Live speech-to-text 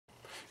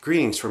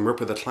Greetings from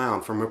Ripper the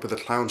Clown, from Ripper the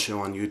Clown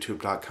Show on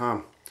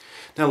YouTube.com.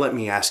 Now let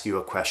me ask you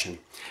a question.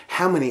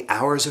 How many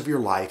hours of your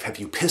life have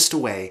you pissed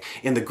away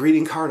in the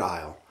greeting card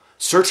aisle,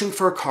 searching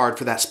for a card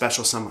for that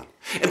special someone?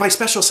 And by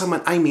special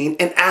someone, I mean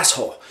an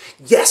asshole.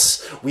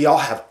 Yes, we all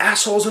have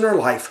assholes in our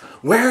life,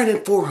 where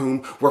and for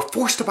whom we're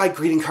forced to buy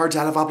greeting cards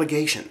out of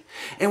obligation.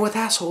 And with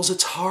assholes,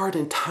 it's hard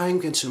and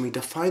time-consuming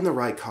to find the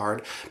right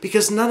card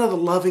because none of the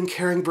loving,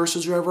 caring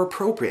verses are ever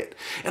appropriate.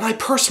 And I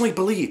personally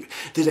believe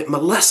that it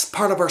molests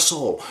part of our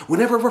soul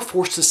whenever we're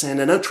forced to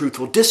send an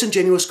untruthful,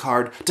 disingenuous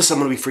card to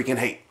someone we freaking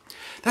hate.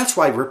 That's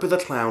why Ripper the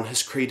Clown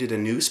has created a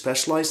new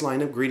specialized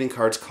line of greeting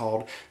cards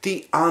called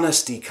the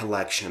Honesty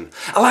Collection,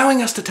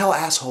 allowing us to tell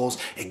assholes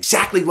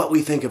exactly what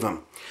we think of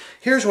them.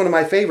 Here's one of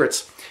my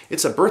favorites.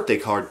 It's a birthday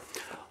card.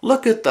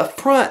 Look at the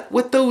front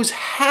with those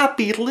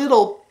happy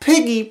little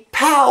piggy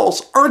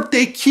pals. Aren't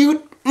they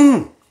cute?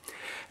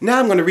 Now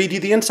I'm going to read you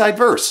the inside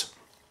verse.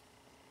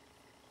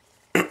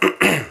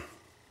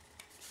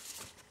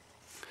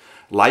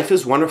 Life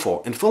is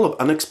wonderful and full of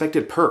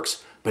unexpected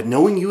perks, but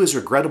knowing you is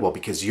regrettable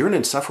because you're an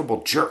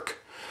insufferable jerk.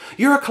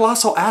 You're a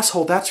colossal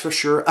asshole, that's for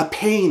sure, a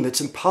pain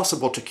that's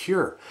impossible to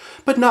cure.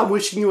 But not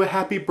wishing you a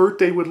happy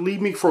birthday would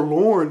leave me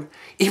forlorn,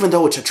 even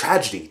though it's a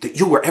tragedy that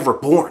you were ever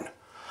born.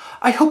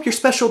 I hope your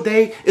special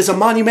day is a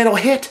monumental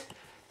hit.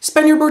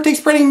 Spend your birthday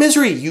spreading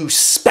misery, you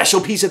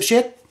special piece of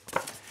shit.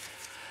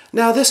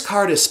 Now this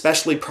card is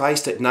specially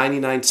priced at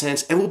 99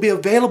 cents and will be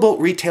available at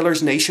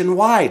retailers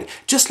nationwide.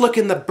 Just look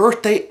in the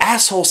birthday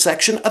asshole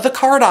section of the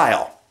card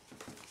aisle.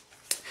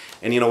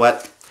 And you know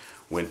what?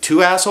 When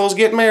two assholes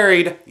get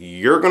married,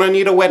 you're going to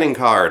need a wedding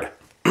card.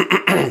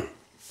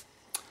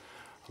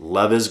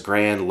 Love is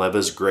grand, love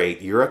is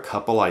great. You're a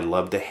couple I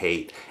love to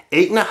hate.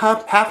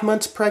 8.5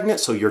 months pregnant,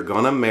 so you're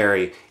going to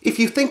marry. If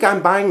you think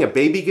I'm buying a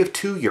baby gift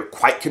too, you're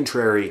quite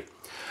contrary.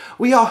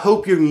 We all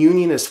hope your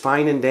union is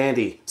fine and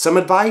dandy. Some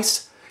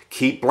advice?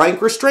 Keep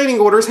blank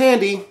restraining orders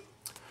handy.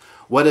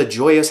 What a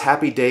joyous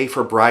happy day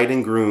for bride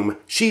and groom.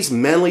 She's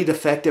mentally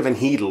defective and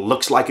he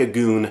looks like a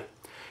goon.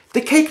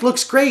 The cake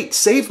looks great,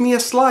 save me a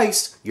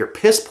slice. Your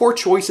piss poor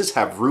choices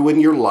have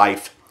ruined your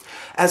life.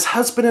 As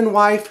husband and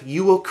wife,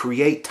 you will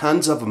create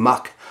tons of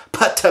muck.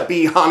 But to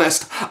be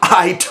honest,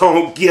 I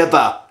don't give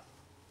a...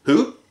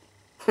 Who?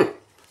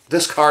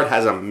 This card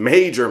has a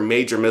major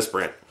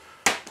misprint.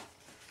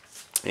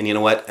 And you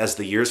know what? As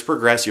the years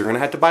progress, you're going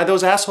to have to buy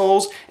those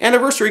assholes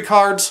anniversary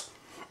cards.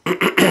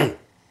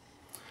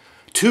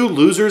 Two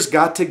losers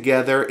got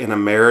together in a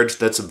marriage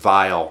that's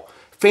vile.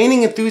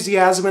 Feigning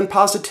enthusiasm and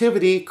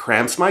positivity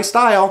cramps my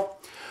style.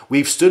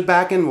 We've stood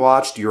back and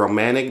watched your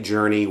romantic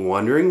journey,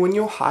 wondering when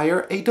you'll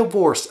hire a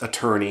divorce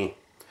attorney.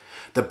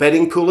 The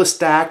betting pool is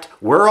stacked,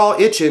 we're all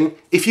itching.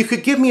 If you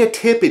could give me a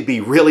tip, it'd be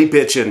really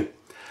bitchin'.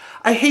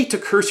 I hate to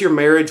curse your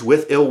marriage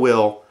with ill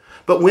will,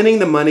 but winning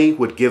the money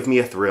would give me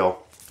a thrill.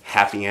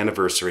 Happy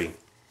anniversary.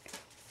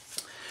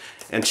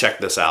 And check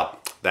this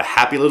out. The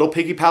happy little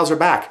piggy pals are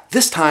back,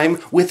 this time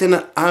with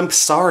an I'm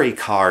sorry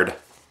card.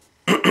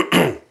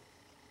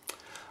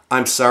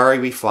 I'm sorry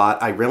we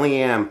fought, I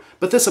really am,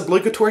 but this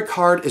obligatory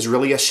card is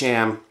really a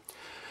sham.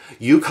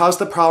 You caused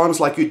the problems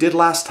like you did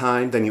last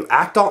time, then you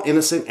act all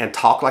innocent and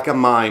talk like a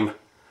mime.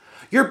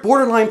 Your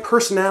borderline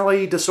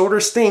personality disorder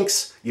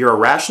stinks. You're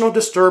irrational,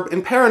 disturbed,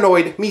 and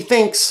paranoid,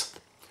 methinks.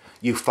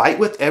 You fight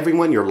with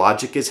everyone, your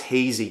logic is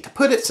hazy. To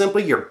put it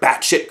simply, you're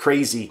batshit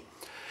crazy.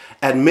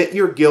 Admit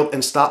your guilt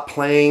and stop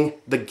playing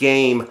the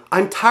game.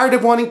 I'm tired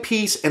of wanting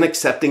peace and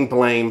accepting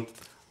blame.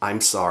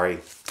 I'm sorry.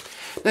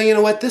 Now, you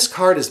know what? This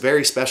card is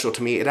very special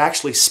to me. It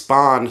actually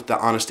spawned the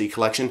Honesty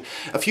Collection.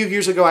 A few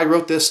years ago, I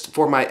wrote this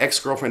for my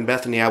ex-girlfriend,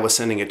 Bethany. I was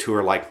sending it to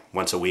her like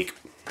once a week.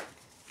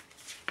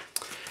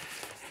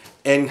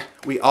 And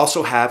we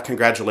also have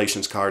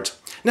congratulations cards.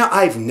 Now,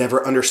 I've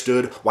never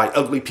understood why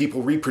ugly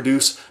people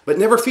reproduce, but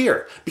never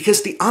fear,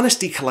 because the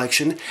Honesty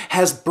Collection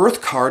has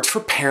birth cards for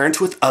parents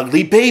with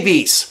ugly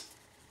babies.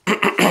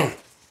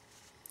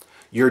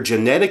 Your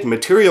genetic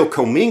material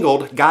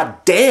commingled.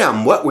 God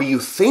damn, what were you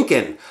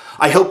thinking?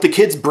 I hope the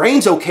kid's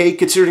brain's okay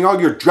considering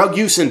all your drug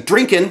use and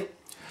drinking.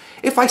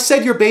 If I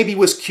said your baby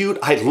was cute,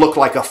 I'd look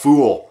like a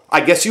fool.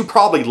 I guess you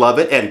probably love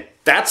it, and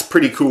that's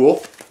pretty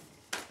cool.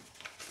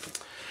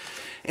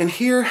 And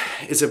here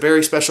is a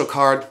very special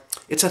card.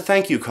 It's a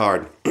thank you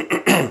card.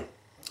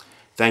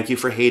 Thank you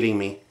for hating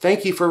me.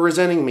 Thank you for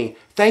resenting me.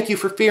 Thank you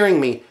for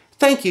fearing me.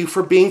 Thank you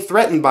for being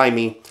threatened by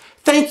me.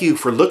 Thank you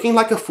for looking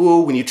like a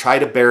fool when you try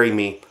to bury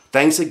me.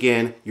 Thanks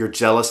again. Your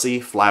jealousy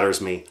flatters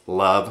me.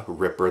 Love,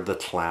 Ripper the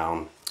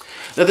Clown.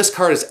 Now this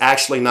card is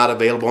actually not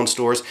available in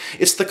stores.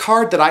 It's the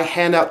card that I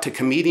hand out to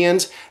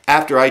comedians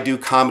after I do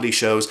comedy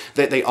shows.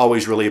 That they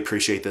always really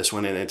appreciate this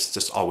one, and it's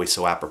just always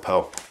so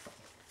apropos.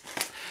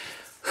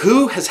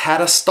 Who has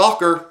had a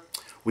stalker?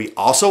 We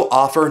also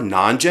offer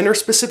non-gender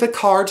specific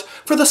cards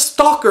for the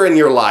stalker in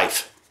your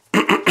life.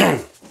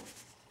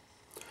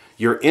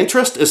 Your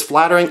interest is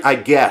flattering, I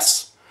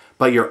guess,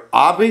 but you're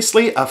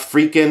obviously a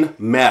freaking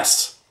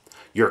mess.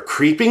 You're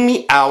creeping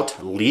me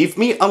out. Leave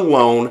me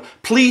alone.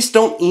 Please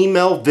don't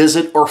email,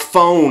 visit, or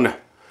phone.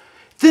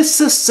 This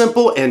is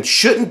simple and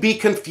shouldn't be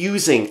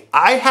confusing.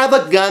 I have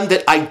a gun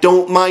that I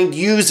don't mind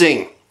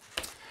using.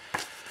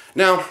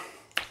 Now,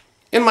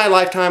 in my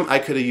lifetime, I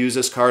could have used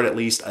this card at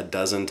least a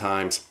dozen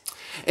times.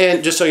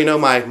 And just so you know,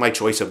 my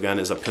choice of gun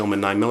is a Pillman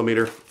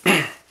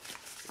 9mm.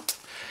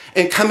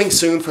 And coming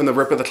soon from the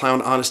Ripper the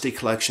Clown Honesty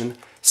Collection,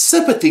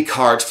 sympathy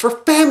cards for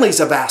families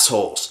of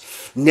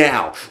assholes.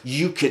 Now,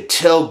 you could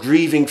tell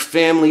grieving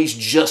families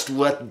just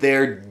what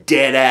their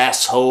dead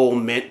asshole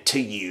meant to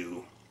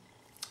you.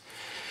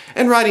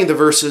 And writing the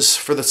verses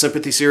for the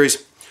Sympathy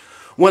series,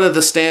 one of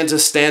the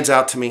stanzas stands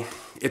out to me.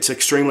 It's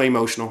extremely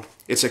emotional.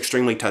 It's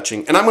extremely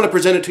touching. And I'm going to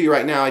present it to you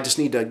right now. I just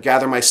need to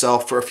gather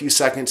myself for a few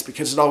seconds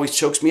because it always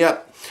chokes me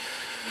up.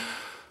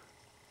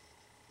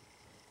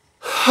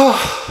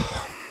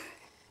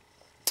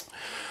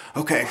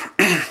 Okay,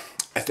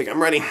 I think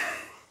I'm ready.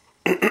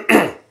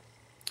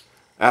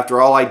 After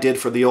all I did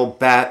for the old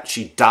bat,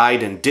 she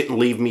died and didn't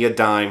leave me a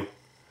dime.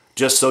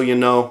 Just so you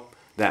know,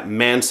 that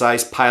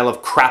man-sized pile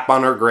of crap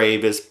on her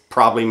grave is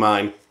probably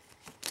mine.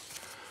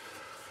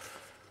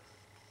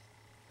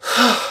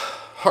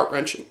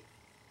 Heart-wrenching.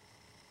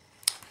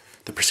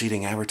 The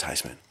preceding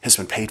advertisement has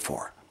been paid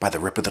for by the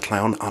Ripper the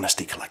Clown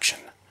Honesty Collection.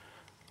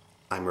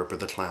 I'm Ripper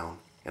the Clown,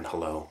 and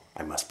hello,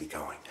 I must be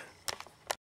going.